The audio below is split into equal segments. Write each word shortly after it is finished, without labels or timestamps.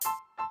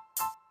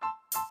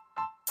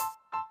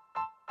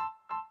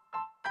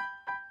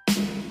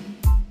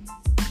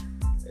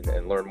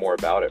learn more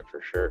about it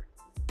for sure.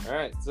 All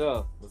right,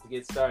 so let's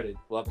get started.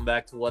 Welcome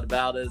back to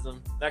Whataboutism.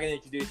 Not going to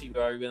introduce you, you've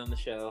already been on the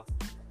show.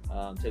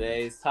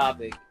 Today's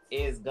topic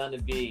is going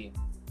to be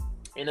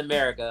in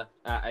America.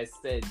 I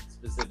said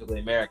specifically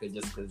America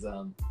just because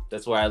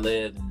that's where I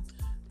live and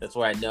that's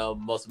where I know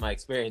most of my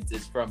experience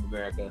is from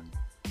America.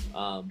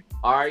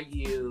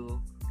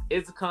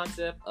 It's a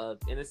concept of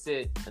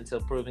innocent until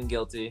proven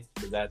guilty,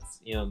 because that's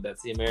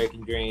the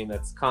American dream.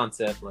 That's the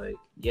concept. Like,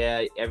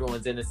 yeah,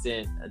 everyone's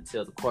innocent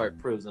until the court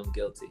proves them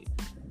guilty.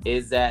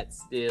 Is that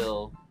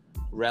still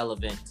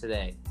relevant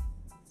today?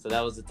 So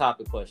that was the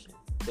topic question.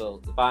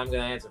 So if I'm going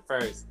to answer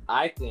first,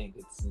 I think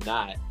it's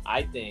not.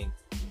 I think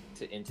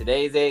in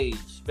today's age,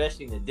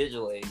 especially in the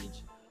digital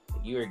age,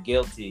 you are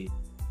guilty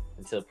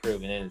until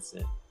proven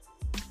innocent.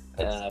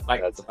 If I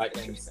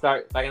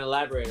can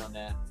elaborate on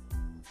that,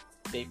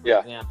 say for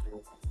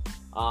example,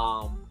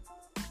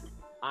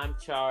 I'm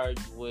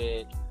charged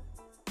with,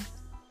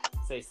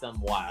 say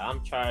something wild.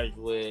 I'm charged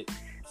with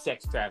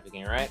sex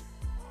trafficking, right?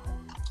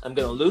 I'm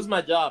gonna lose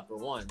my job for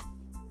one.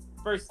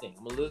 First thing,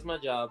 I'm gonna lose my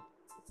job.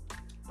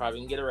 Probably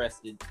gonna get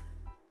arrested.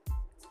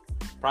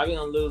 Probably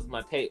gonna lose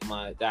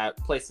that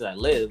place that I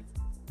live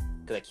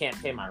because I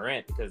can't pay my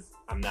rent because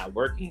I'm not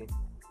working.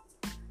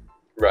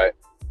 Right.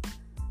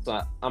 So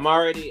I'm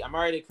already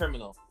a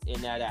criminal in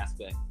that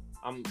aspect.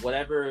 I'm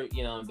whatever,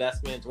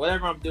 investments,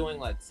 whatever I'm doing,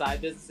 like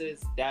side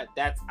businesses,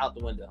 that's out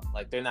the window.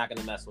 Like, they're not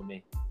gonna mess with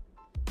me.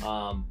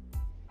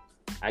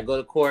 I go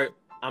to court,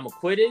 I'm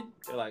acquitted.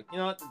 They're like, you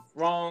know what, it's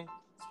wrong.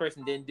 This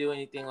person didn't do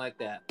anything like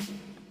that.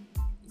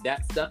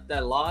 That stuff that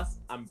I lost,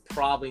 I'm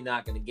probably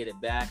not gonna get it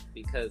back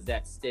because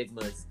that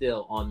stigma is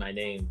still on my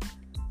name.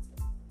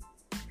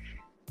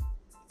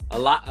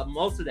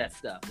 Most of that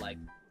stuff, like,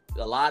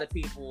 a lot of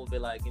people will be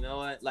like, you know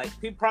what? Like,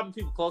 people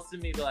close to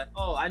me be like,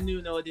 oh, I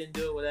knew Noah didn't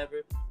do it,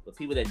 whatever. But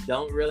people that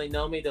don't really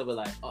know me, they'll be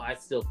like, oh, I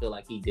still feel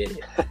like he did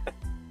it.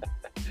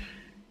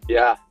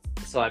 Yeah.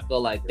 So I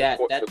feel like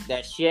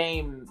that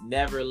shame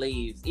never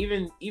leaves.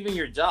 Even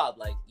your job,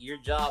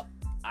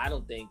 I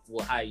don't think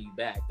will hire you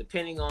back.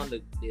 Depending on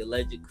the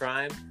alleged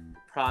crime,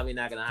 probably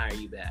not going to hire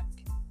you back.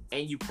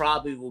 And you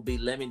probably will be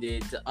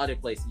limited to other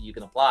places you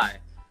can apply.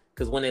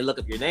 Because when they look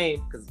up your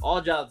name, because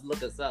all jobs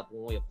look us up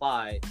when we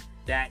apply,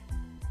 that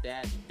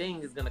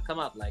thing is going to come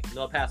up. Like,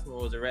 Noah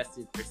Passmore was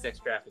arrested for sex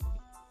trafficking.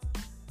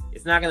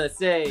 It's not going to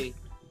say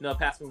Noah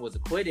Passmore was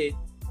acquitted.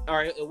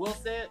 Or it will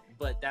say it,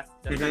 but that's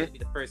not going to be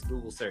the first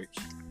Google search.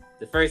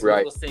 The first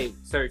Google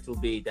search will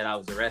be that I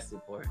was arrested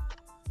for it.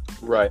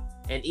 Right.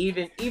 And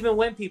even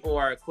when people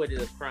are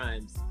acquitted of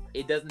crimes,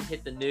 it doesn't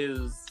hit the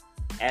news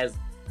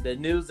the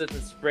news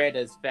doesn't spread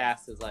as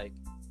fast as like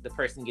the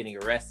person getting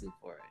arrested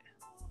for it.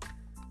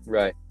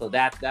 Right. So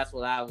that's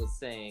what I was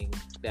saying,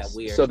 that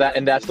we are. So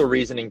that's the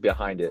reasoning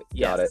behind it.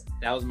 Yes, got it.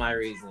 That was my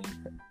reasoning.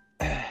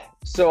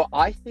 So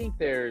I think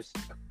there's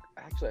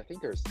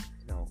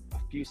a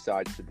few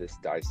sides to this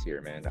dice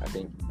here, man. I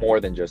think more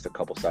than just a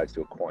couple sides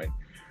to a coin.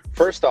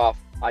 First off,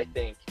 I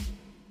think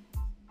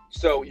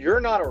so you're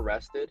not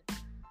arrested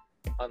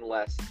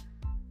unless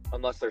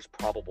there's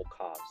probable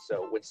cause.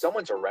 So when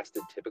someone's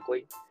arrested,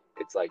 typically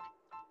it's like,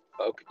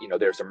 okay,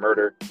 there's a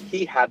murder.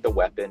 He had the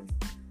weapon.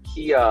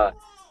 He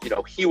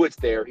was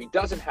there. He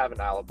doesn't have an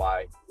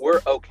alibi.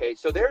 We're okay.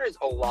 So there is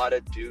a lot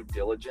of due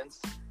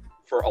diligence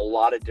for a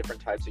lot of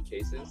different types of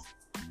cases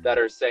that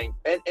are saying,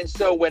 and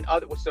so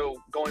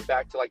going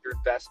back to like your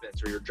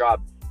investments or your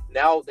job,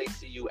 now they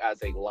see you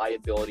as a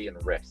liability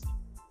and risk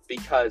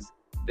because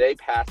they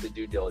pass the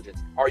due diligence.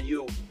 Are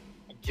you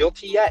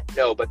guilty yet?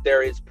 No, but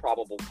there is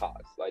probable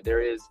cause. Like,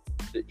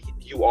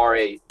 you are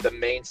the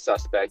main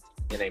suspect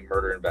in a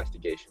murder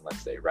investigation,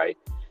 let's say, right?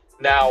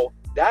 Now,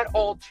 that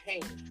all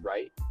changed,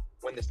 right?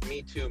 When this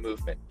Me Too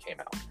movement came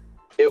out.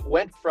 It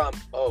went from,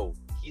 oh,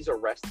 he's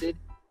arrested,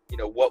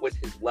 what was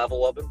his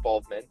level of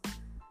involvement?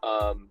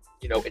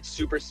 It's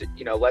super,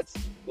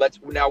 let's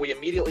now we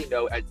immediately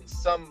know in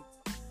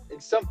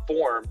some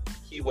form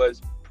he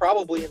was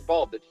probably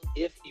involved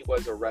if he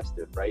was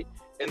arrested, right?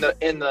 In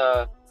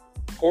the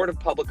court of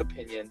public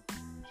opinion,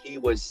 he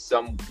was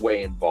some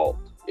way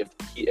involved. If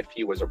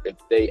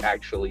they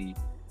actually,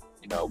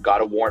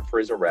 got a warrant for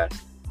his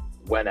arrest,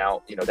 went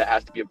out, that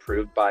has to be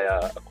approved by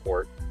a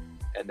court,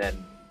 and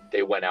then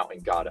they went out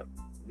and got him.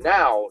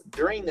 Now,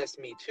 during this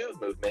Me Too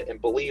movement and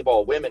Believe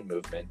All Women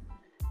movement,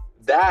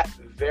 that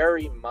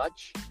very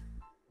much,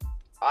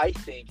 I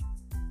think,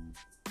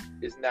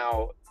 is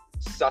now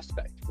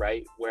suspect,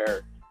 right?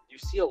 Where you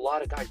see a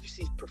lot of guys, you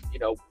see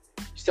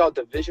how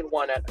Division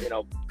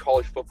I,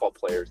 college football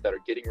players that are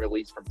getting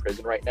released from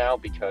prison right now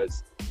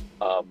because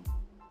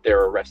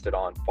they're arrested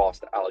on false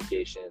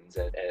allegations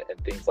and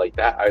things like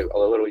that. I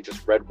literally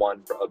just read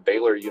one from a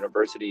Baylor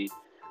University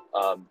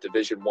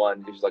Division I,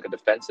 who's like a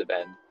defensive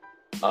end.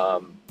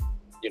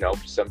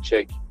 Some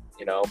chick,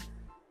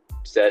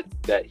 said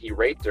that he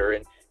raped her.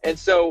 And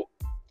so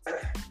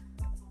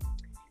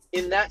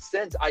in that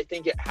sense, I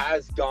think it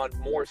has gone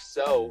more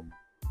so.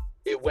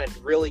 It went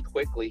really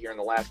quickly here in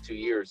the last 2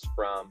 years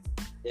from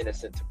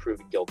innocent to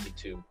proven guilty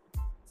to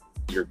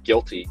you're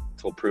guilty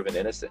till proven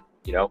innocent.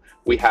 You know,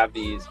 we have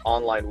these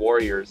online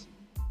warriors.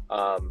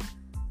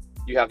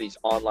 You have these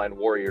online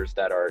warriors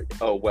that are,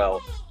 oh,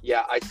 well,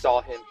 yeah, I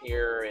saw him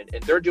here,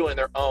 and they're doing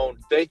their own.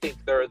 They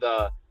think they're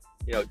the,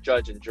 you know,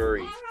 judge and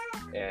jury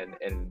and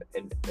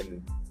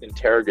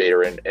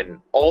interrogator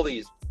and all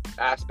these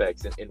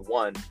aspects in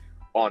one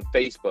on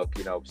Facebook,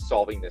 you know,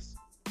 solving this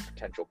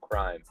potential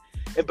crime.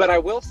 But I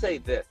will say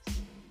this,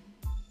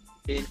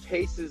 in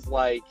cases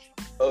like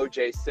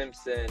O.J.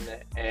 Simpson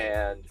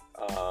and,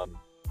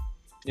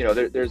 you know,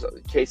 there's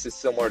cases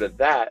similar to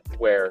that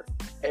where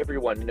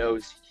everyone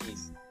knows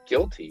he's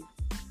guilty,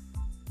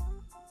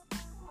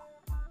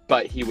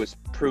 but he was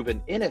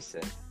proven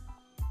innocent.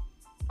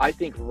 I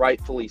think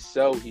rightfully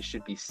so, he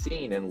should be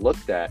seen and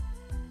looked at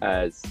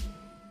as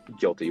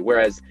guilty.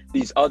 Whereas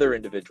these other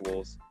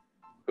individuals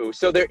who,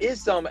 so there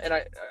is some, and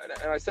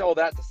I say all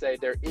that to say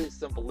there is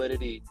some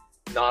validity,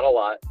 not a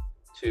lot,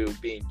 to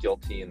being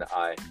guilty in the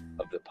eye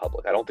of the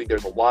public. I don't think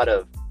there's a lot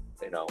of,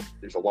 you know,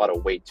 there's a lot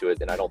of weight to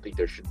it, and I don't think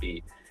there should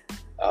be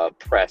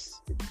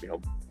press,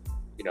 you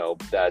know,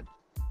 that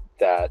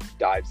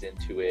dives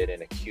into it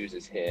and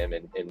accuses him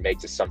and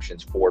makes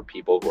assumptions for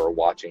people who are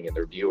watching and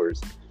their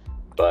viewers.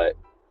 But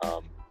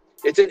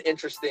it's an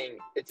interesting.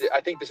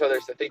 I think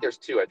there's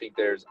two. I think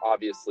there's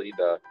obviously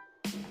the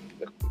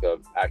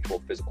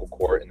actual physical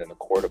court, and then the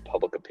court of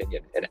public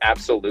opinion, and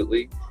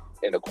absolutely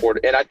in the court.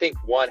 And I think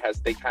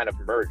they kind of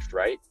merged,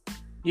 right?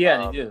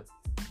 Yeah, they do.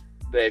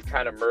 They've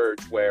kind of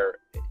merged where,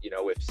 you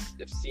know, if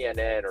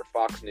CNN or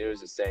Fox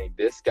News is saying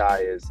this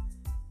guy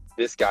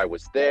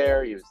was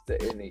there, he was,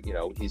 you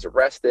know, he's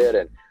arrested,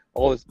 and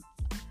all this,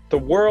 the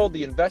world,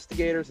 the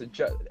investigators,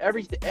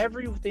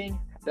 everything,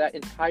 that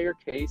entire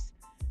case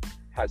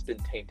has been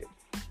tainted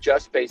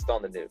just based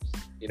on the news,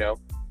 you know,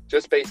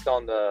 just based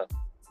on the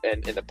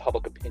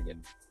public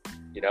opinion,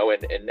 you know,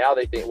 and now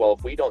they think, well,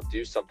 if we don't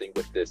do something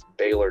with this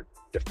Baylor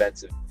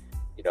defensive,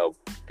 you know,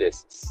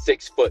 this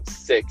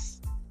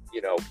 6'6",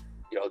 you know,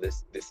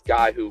 this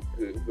guy who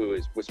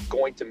was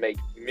going to make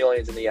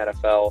millions in the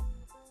NFL,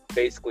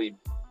 basically,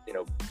 you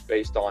know,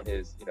 based on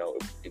his, you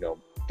know,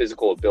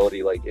 physical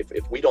ability. Like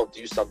if we don't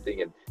do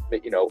something, and,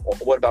 you know,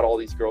 what about all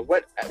these girls?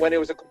 When it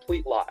was a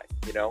complete lie,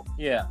 you know?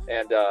 Yeah.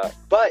 And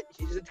but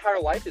his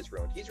entire life is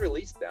ruined. He's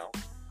released now,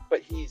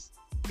 but he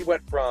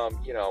went from,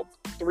 you know,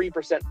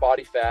 3%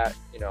 body fat,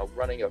 you know,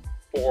 running a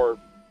 4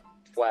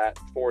 flat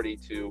 40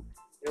 to, you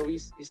know,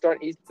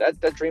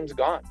 that dream's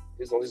gone.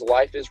 His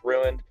life is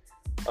ruined,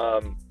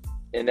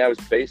 and that was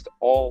based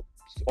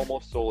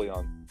almost solely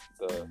on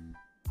the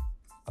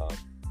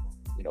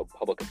you know,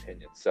 public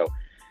opinion. So,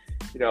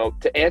 you know,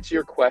 to answer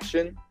your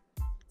question,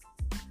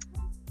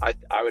 I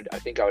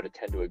think I would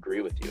tend to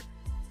agree with you.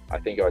 I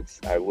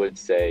would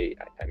say,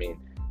 I mean,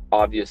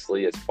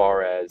 obviously, as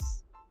far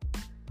as,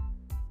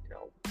 you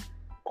know,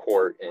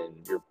 court and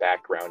your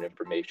background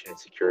information and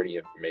security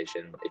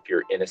information, if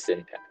you're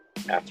innocent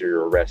after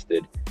you're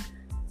arrested,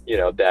 you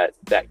know, that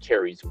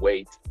carries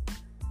weight.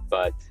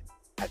 But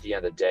at the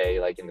end of the day,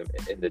 like in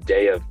the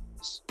day of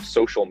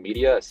social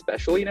media,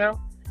 especially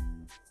now,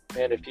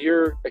 man, if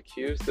you're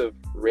accused of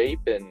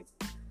rape and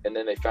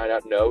then they find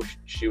out, no,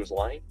 she was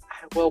lying,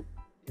 well,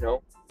 you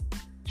know,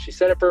 she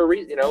said it for a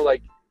reason, you know,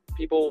 like,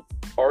 people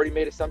already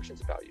made assumptions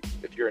about you.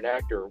 If you're an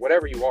actor or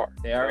whatever you are,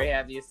 they already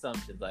have the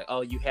assumptions, like,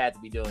 oh, you had to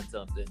be doing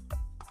something.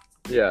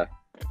 Yeah.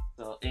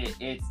 So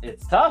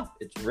it's tough.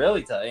 It's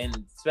really tough,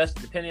 and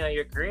especially depending on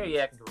your career,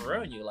 yeah, it can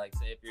ruin you. Like,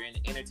 say if you're in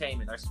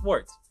entertainment or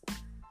sports,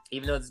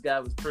 even though this guy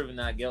was proven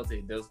not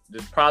guilty, there's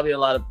probably a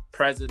lot of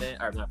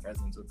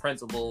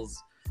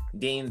principals,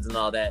 deans, and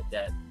all that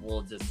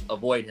will just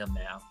avoid him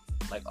now.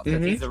 Like,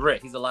 because he's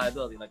a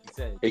liability, like you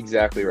said.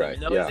 Exactly right.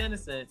 Even though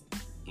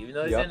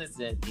he's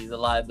innocent, he's a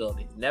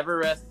liability. He's never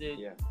arrested.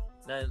 Yeah.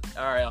 He was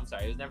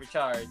never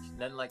charged.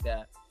 Nothing like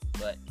that.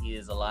 But he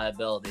is a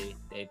liability.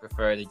 They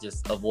prefer to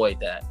just avoid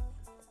that.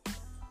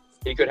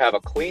 He could have a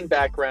clean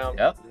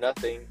background,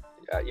 nothing,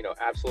 you know,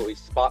 absolutely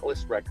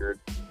spotless record.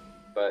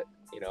 But,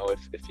 you know,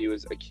 if he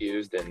was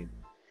accused, and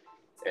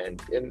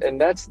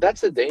that's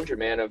the danger,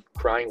 man, of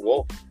crying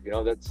wolf. You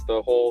know, that's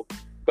the whole.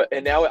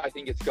 And now I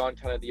think it's gone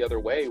kind of the other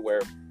way,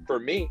 where for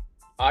me,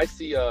 I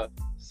see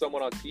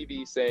someone on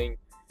TV saying,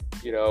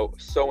 you know,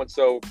 so and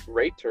so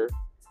raped her.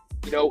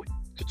 You know,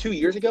 2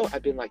 years ago,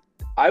 I've been like,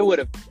 I would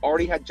have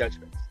already had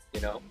judgments,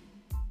 you know,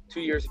 2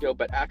 years ago.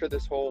 But after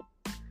this whole,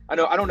 I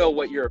don't know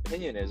what your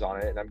opinion is on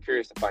it, and I'm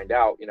curious to find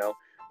out, you know.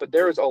 But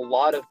there was a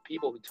lot of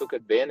people who took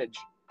advantage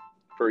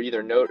for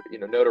either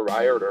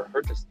notoriety or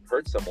hurt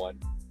someone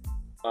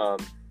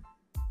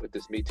with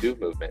this Me Too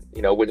movement.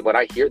 You know, when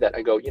I hear that,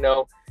 I go, you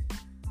know,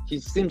 he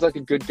seems like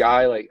a good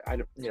guy. Like,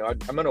 I'm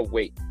gonna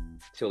wait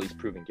till he's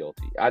proven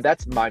guilty.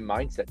 That's my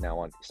mindset now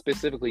on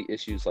specifically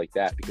issues like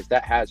that, because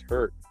that has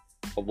hurt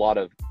a lot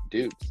of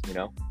dudes, you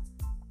know.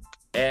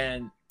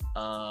 And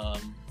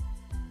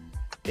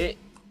it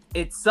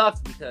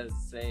sucks because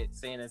say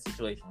in that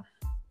situation,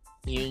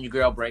 you and your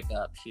girl break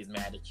up, she's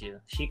mad at you.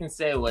 She can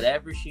say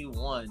whatever she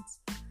wants,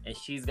 and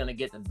she's gonna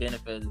get the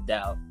benefit of the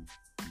doubt.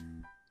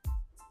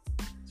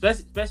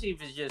 Especially if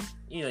it's just,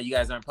 you know, you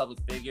guys aren't a public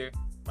figure.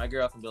 My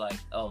girl can be like,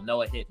 "Oh,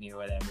 Noah hit me" or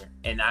whatever,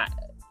 and I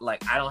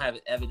don't have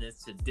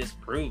evidence to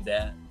disprove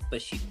that,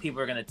 but people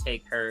are gonna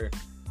take her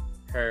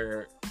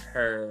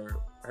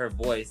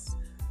voice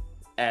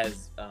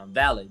as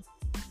valid.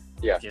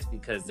 Yeah. Just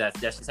because that's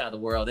just how the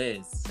world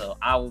is. So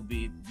I will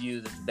be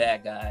viewed as the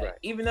bad guy, right.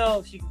 even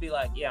though she could be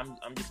like, "Yeah,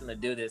 I'm just gonna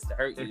do this to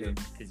hurt you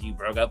because you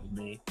broke up with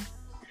me."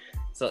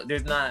 So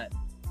there's nothing.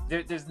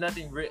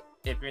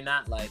 If you're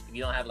not if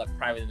you don't have like a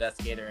private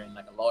investigator and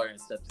like a lawyer and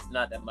stuff, there's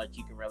not that much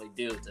you can really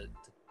do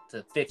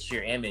to fix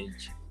your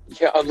image.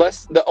 Yeah,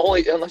 unless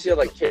you have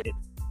like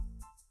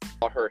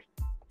her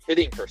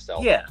hitting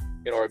herself. Yeah.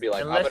 In order to be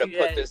like, unless I'm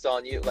gonna put this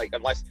on you. Like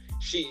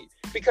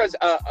because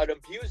an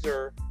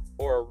abuser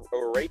or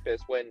a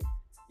rapist, when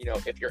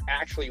if you're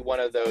actually one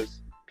of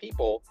those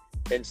people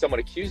and someone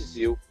accuses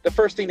you, the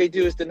first thing they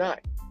do is deny.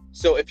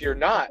 So if you're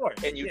not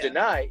and you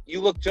deny,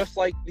 you look just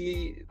like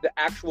the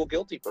actual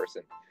guilty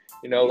person.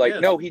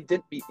 No, he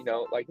didn't beat,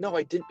 no,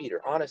 I didn't beat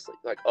her, honestly.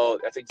 Like, oh,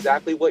 that's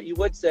exactly what you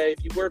would say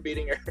if you were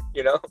beating her,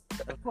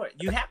 Of course.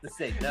 You have to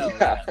say no. Yeah.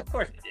 Yeah, of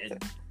course you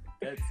didn't.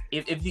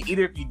 If you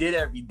did it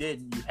or if you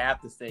didn't, you have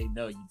to say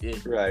no, you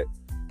did. Right.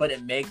 But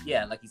it makes,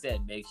 like you said,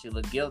 it makes you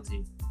look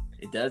guilty.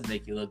 It does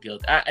make you look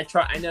guilty. I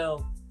try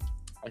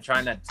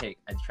not to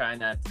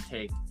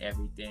take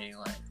everything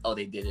like, oh,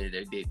 they did it,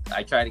 they did.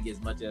 I try to get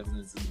as much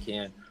evidence as I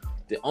can.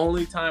 The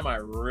only time I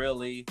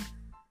really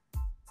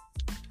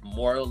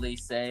morally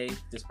say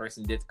this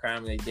person did the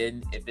crime and they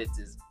didn't, if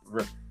it's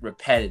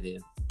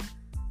repetitive.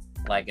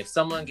 Like if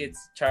someone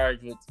gets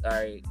charged with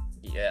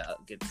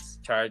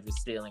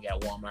stealing at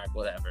Walmart,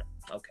 whatever.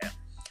 Okay.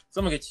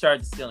 Someone gets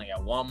charged with stealing at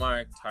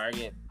Walmart,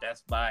 Target,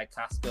 Best Buy,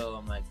 Costco.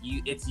 I'm like,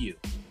 it's you.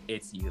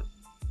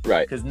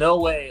 Right. Because no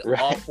way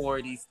all 4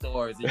 of these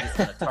stores are just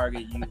going to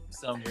target you for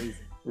some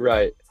reason.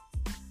 Right.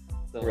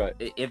 So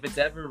if it's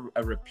ever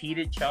a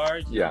repeated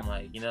charge, I'm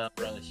like, I'm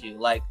going to shoot.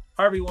 Like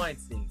Harvey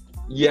Weinstein.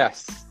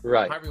 Yes.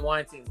 Right. Harvey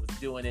Weinstein was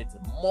doing it to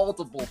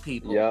multiple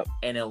people. Yep.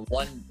 And then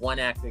one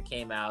actor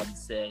came out and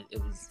said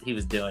he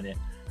was doing it.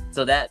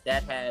 So that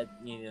had,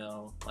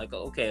 like,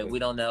 okay, we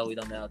don't know.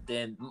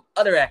 Then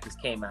other actors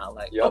came out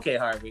like, okay,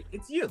 Harvey,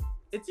 it's you.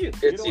 It's you.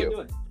 It's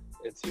you.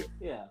 It's you.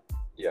 Yeah.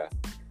 Yeah.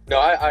 No,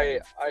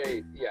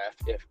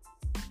 if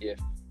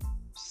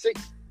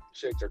 6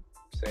 chicks are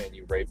saying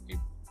you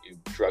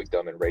drugged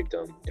them and raped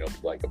them,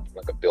 like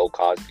a Bill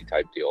Cosby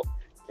type deal,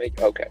 like,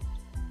 okay,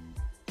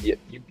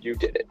 you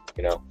did it,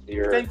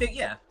 same thing,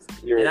 yeah.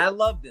 And I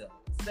love Bill.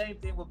 Same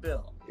thing with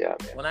Bill. Yeah,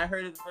 man. When I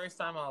heard it the first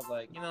time, I was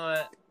like, you know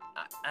what?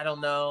 I don't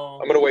know.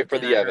 I'm gonna wait for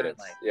the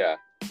evidence.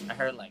 I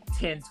heard like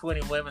 10,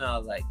 20 women. I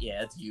was like,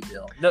 yeah, it's you,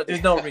 Bill. No,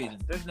 there's no reason.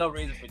 There's no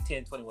reason for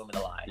 10, 20 women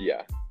to lie.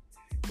 Yeah.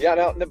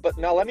 Yeah.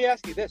 Now let me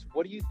ask you this: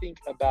 what do you think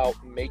about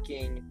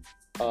making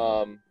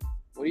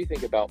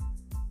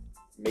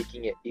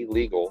it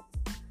illegal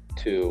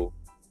to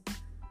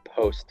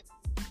post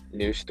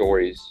news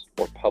stories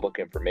or public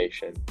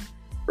information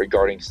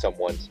regarding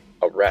someone's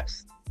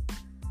arrest,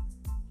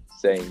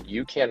 saying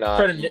you cannot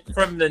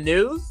from the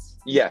news?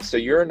 Yeah, so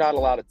you're not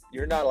allowed to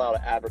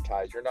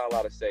advertise. You're not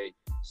allowed to say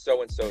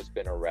so and so has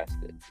been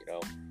arrested.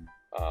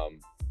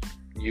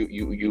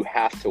 You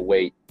have to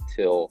wait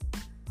till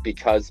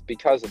because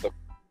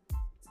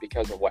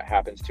of what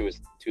happens to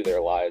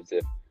their lives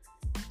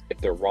if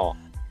they're wrong.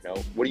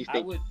 What do you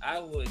think? I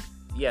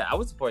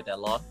would support that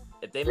law.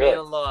 If they made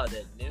a law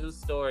that news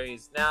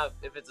stories, now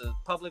if it's a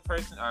public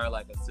person or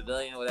like a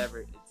civilian or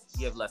whatever,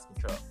 you have less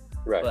control.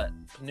 Right. But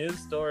news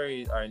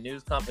stories or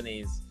news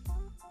companies,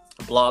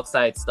 blog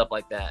sites, stuff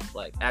like that,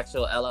 like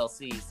actual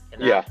LLCs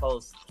cannot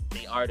post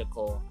the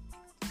article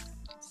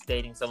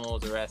stating someone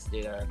was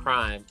arrested or a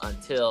crime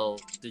until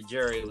the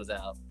jury was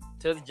out.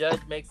 Till the judge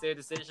makes their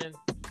decision,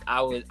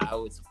 I would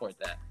support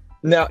that.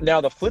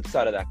 Now the flip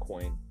side of that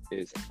coin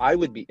is I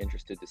would be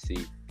interested to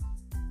see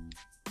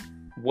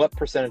what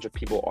percentage of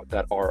people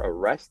that are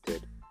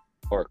arrested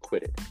are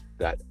acquitted,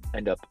 that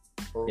end up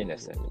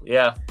innocent.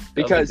 Yeah.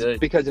 Because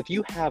if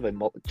you have a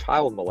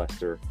child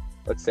molester,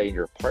 let's say in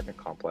your apartment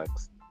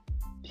complex,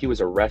 he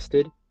was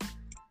arrested,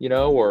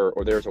 or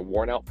there's a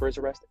warrant out for his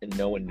arrest and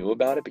no one knew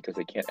about it because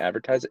they can't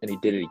advertise it and he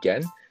did it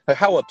again. Like,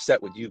 how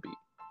upset would you be?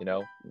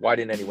 Why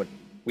didn't anyone?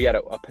 We had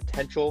a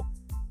potential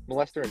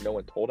molester and no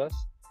one told us.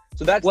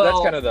 So that's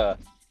kind of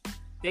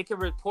they could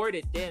report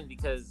it then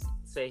because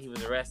say he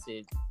was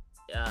arrested,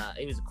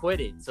 he was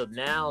acquitted. So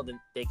now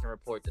they can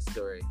report the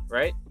story,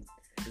 right?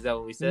 Is that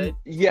what we said?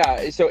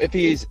 Yeah. So if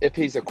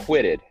he's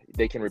acquitted,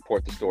 they can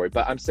report the story.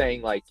 But I'm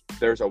saying like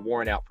there's a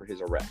warrant out for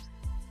his arrest.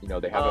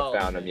 They haven't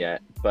found him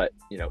yet, but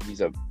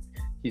he's a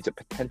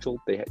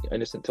potential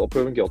innocent till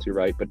proven guilty,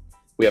 right? But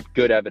we have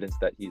good evidence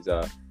that he's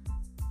a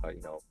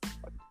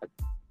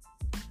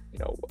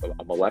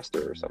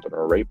molester or something,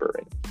 or a raper,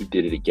 and he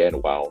did it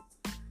again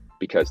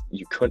because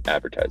you couldn't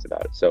advertise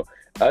about it. So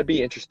I'd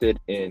be interested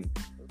in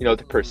the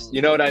person.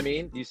 You know what I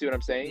mean? You see what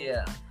I'm saying?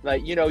 Yeah.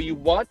 Like you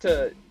want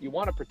to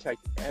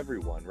protect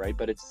everyone, right?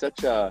 But it's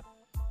such a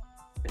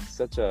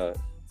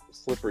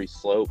slippery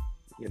slope,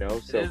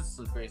 So it is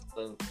slippery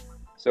slope.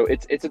 So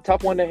it's a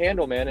tough one to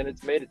handle, man, and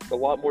it's made it a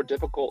lot more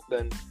difficult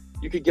than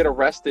you could get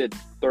arrested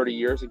 30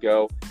 years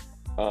ago,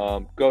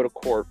 go to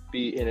court,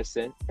 be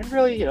innocent, and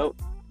really, you know,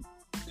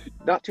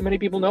 not too many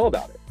people know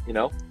about it, you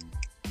know?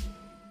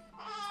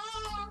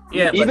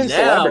 Yeah, even but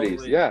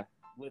celebrities,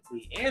 with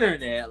the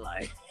internet,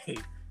 like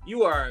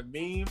you are a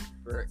meme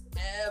forever.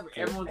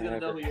 Everyone's gonna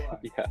know who you are.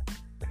 Yeah.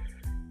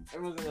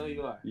 Everyone's gonna know who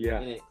you are. Yeah.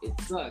 And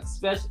it sucks,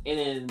 especially, and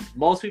then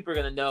most people are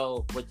gonna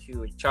know what you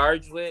were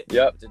charged with.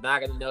 Yep. But they're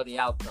not gonna know the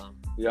outcome.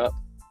 Yep.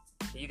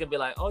 You can be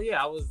like, oh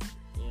yeah, I was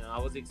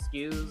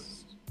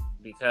excused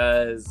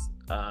because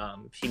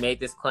she made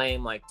this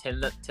claim like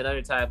 10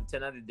 other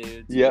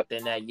dudes. Yep.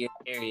 Within that year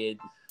period,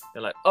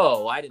 they're like,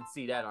 oh, I didn't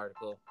see that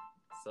article.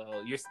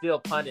 So you're still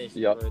punished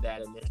for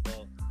that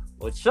initial,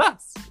 which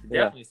sucks. It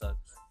definitely sucks.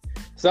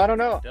 So I don't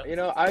know. You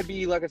know, I'd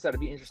be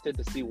interested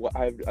to see what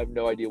I have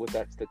no idea what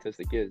that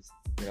statistic is.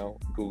 You know,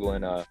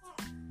 Googling,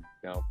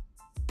 you know,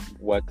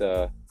 what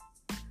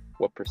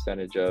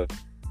percentage of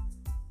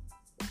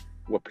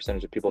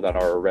people that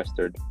are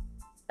arrested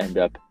end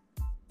up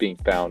being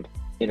found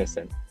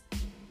innocent.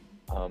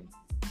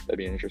 That'd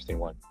be an interesting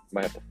one.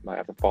 Might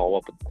have to follow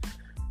up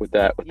with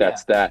that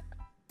stat.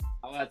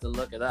 I'll have to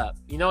look it up.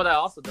 You know what I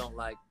also don't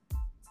like,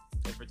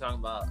 if we're talking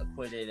about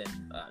acquitted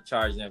and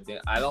charged and everything,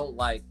 I don't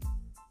like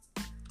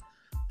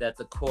that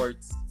the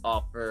courts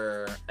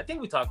offer, I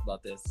think we talked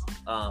about this,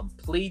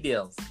 plea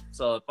deals.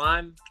 So if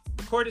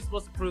the court is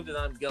supposed to prove that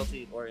I'm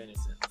guilty or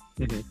innocent.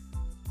 Mm-hmm.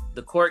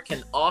 The court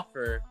can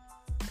offer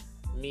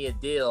me a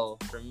deal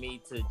for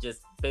me to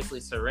just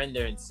basically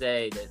surrender and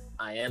say that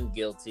I am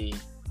guilty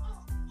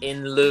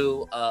in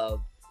lieu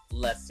of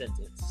less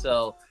sentence.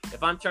 So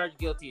if I'm charged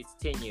guilty, it's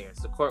 10 years.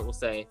 The court will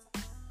say,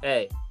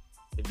 hey,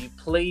 if you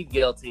plead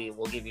guilty,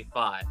 we'll give you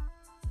 5.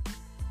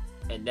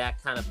 And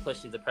that kind of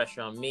pushes the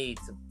pressure on me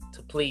to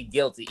plead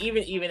guilty,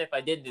 even if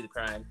I didn't do the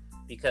crime,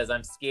 because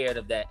I'm scared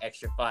of that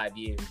extra 5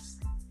 years.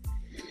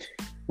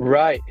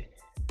 Right.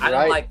 I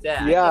don't like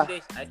that. Yeah.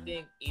 I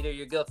think either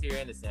you're guilty or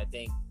innocent. I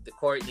think the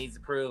court needs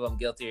to prove I'm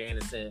guilty or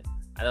innocent.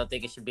 I don't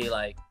think it should be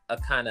like a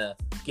kind of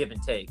give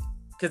and take.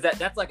 Because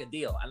that's like a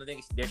deal. I don't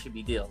think there should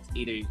be deals.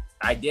 Either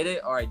I did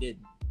it or I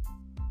didn't.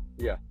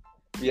 Yeah.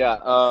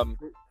 Yeah.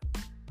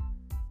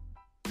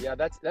 Yeah,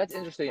 that's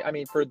interesting. I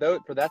mean, for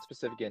that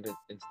specific instance,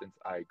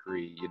 I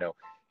agree. You know,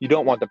 you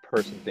don't want the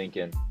person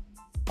thinking,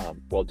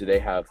 well, do they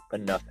have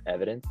enough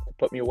evidence to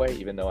put me away,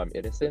 even though I'm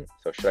innocent?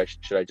 So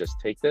should I just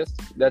take this?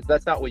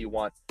 That's not what you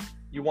want.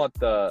 You want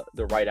the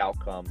right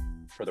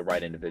outcome for the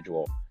right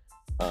individual.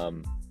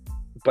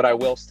 But I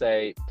will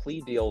say,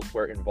 plea deals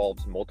where it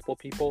involves multiple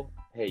people.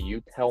 Hey,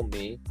 you tell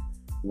me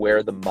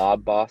where the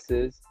mob boss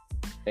is,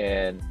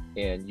 and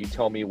you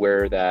tell me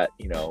where that,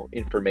 you know,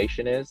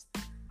 information is.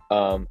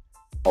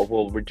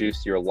 Will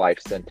reduce your life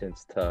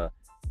sentence to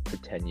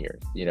 10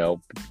 years, you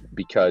know,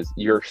 because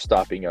you're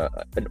stopping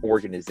an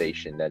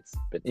organization that's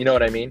been, you know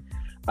what I mean?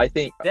 I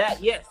think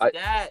that, yes,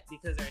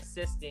 because they're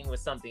assisting with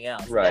something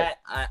else. Right.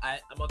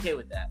 I'm okay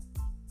with that.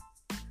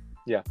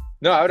 Yeah.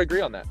 No, I would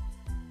agree on that.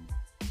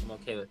 I'm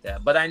okay with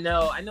that. But I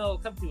know a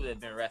couple people that have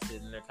been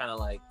arrested, and they're kind of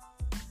like,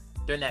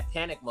 they're in that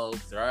panic mode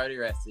because they're already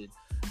arrested.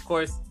 Of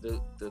course,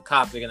 the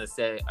cops are gonna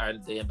say, or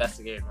the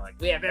investigators are like,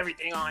 we have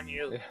everything on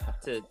you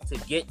to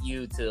get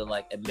you to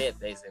like admit,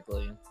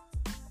 basically.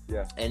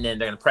 Yeah. And then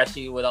they're gonna pressure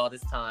you with all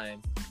this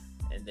time,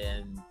 and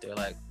then they're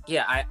like,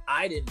 yeah,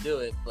 I didn't do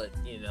it, but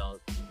you know,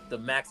 the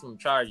maximum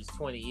charge is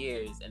 20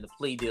 years, and the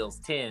plea deal's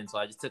 10, so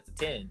I just took the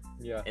 10.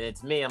 Yeah. And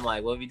it's me. I'm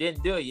like, well, if you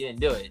didn't do it, you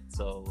didn't do it.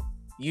 So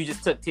you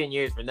just took 10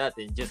 years for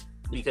nothing, just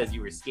because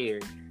you were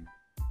scared.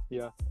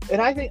 Yeah. And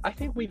I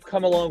think we've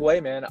come a long way,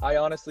 man. I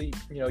honestly,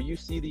 you know, you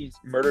see these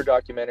murder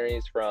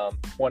documentaries from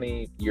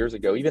 20 years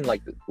ago, even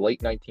like the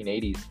late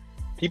 1980s.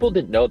 People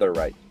didn't know their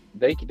rights.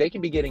 They can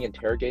be getting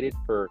interrogated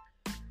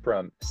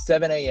from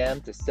 7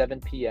 a.m. to 7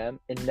 p.m.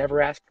 and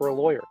never ask for a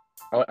lawyer.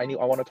 I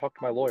want to talk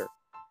to my lawyer.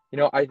 You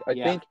know, I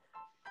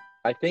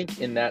think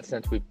in that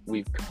sense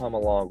we've come a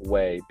long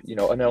way. You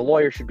know, and a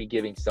lawyer should be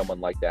giving someone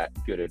like that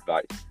good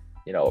advice.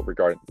 You know,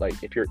 regarding,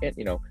 like, if you're in,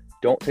 you know,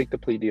 don't take the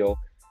plea deal.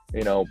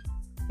 You know,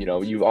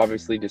 you've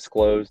obviously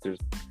disclosed. There's,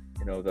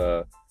 you know,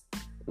 the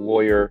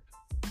lawyer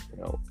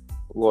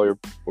or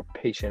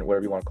patient,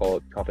 whatever you want to call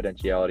it,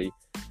 confidentiality.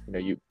 You know,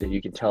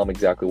 you can tell him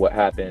exactly what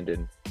happened,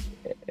 and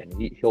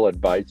he'll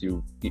advise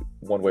you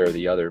one way or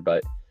the other.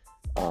 But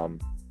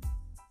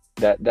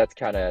that's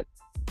kind of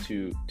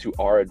to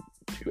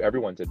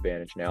everyone's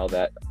advantage now.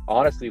 That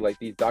honestly, like,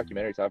 these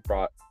documentaries have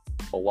brought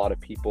a lot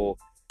of people.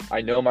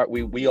 I know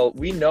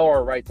we know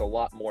our rights a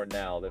lot more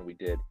now than we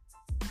did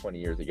 20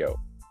 years ago.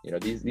 You know,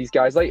 these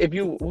guys, like,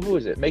 who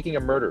is it, Making a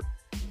Murder?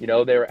 You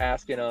know, they were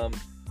asking them,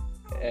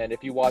 and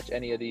if you watch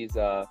any of these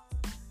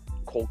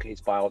cold case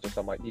files or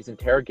something, like, these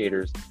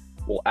interrogators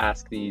will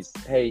ask these,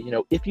 hey, you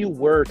know, if you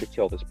were to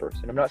kill this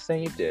person, I'm not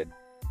saying you did.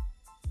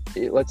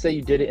 Let's say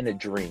you did it in a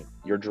dream.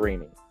 You're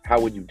dreaming. How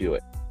would you do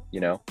it?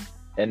 You know?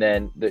 And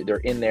then they're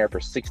in there for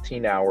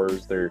 16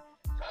 hours. They're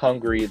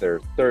hungry.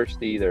 They're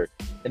thirsty.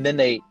 And then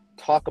they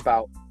talk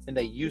about, and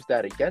they use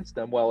that against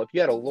them. Well, if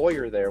you had a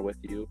lawyer there with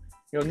you,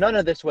 you know, none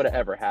of this would have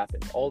ever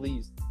happened. All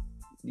these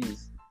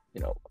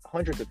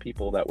hundreds of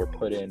people that were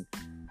put in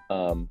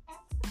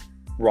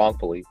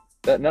wrongfully,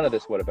 that none of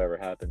this would have ever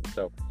happened.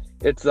 So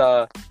it's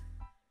to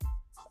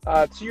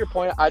your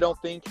point, I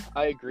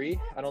agree.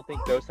 I don't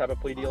think those type of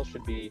plea deals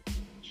should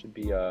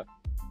be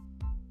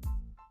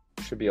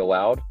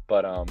allowed,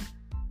 but at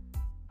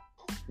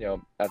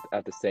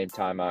the same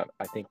time, I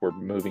think we're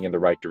moving in the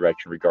right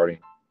direction regarding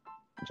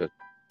just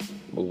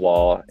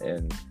law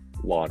and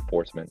law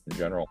enforcement in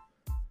general.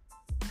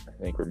 I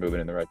think we're moving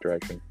in the right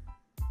direction.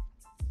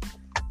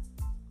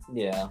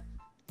 Yeah,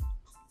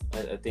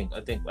 I think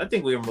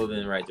we were moving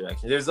in the right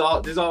direction. There's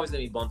always gonna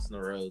be bumps in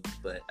the road,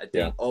 but I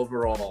think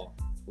overall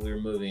we were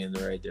moving in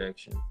the right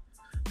direction.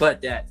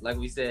 But that, like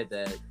we said,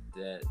 that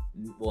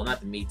well,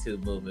 not the Me Too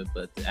movement,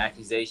 but the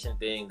accusation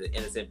thing, the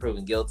innocent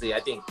proven guilty, I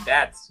think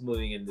that's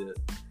moving in the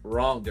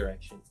wrong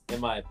direction, in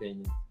my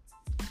opinion.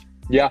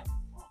 Yeah.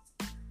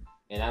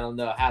 And I don't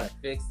know how to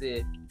fix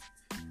it,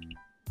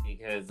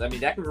 because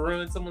that could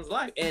ruin someone's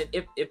life. And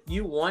if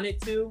you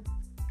wanted to,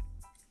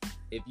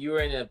 if you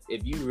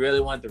really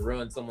wanted to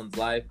ruin someone's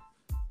life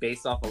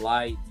based off a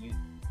lie,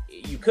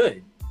 you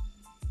could.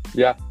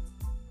 Yeah.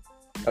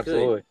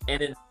 Absolutely.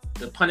 And then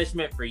the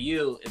punishment for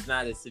you is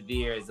not as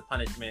severe as the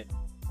punishment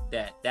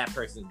that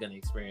person is going to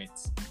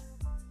experience.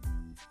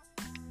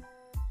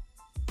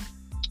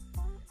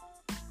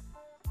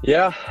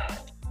 Yeah,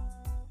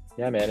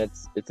 man,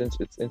 it's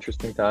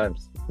interesting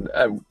times,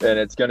 and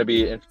it's going to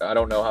be. I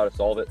don't know how to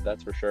solve it.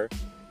 That's for sure.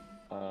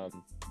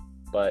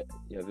 But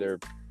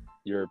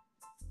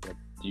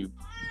you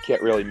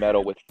can't really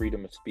meddle with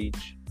freedom of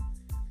speech,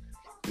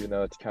 even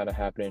though it's kind of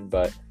happening.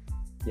 But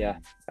yeah,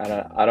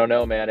 I don't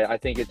know, man. I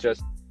think it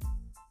just,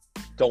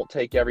 don't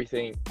take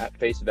everything at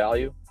face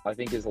value, I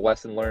think is a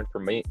lesson learned for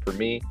me.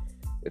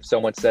 If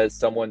someone says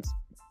someone's,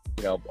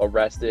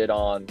 arrested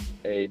on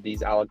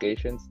these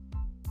allegations,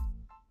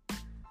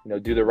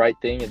 do the right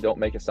thing and don't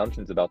make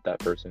assumptions about that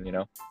person,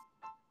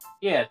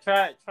 Yeah,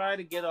 try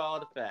to get all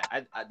the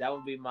facts. That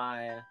would be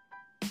my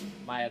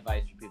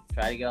advice for people.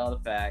 Try to get all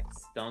the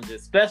facts. Don't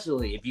just,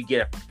 especially if you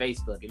get it from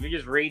Facebook. If you're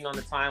just reading on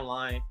the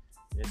timeline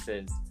and it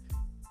says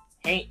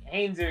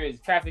Hainzer is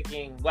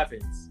trafficking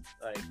weapons,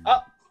 like,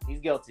 oh,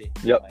 he's guilty.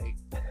 Yep. Like,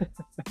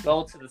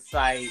 go to the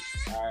site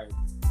or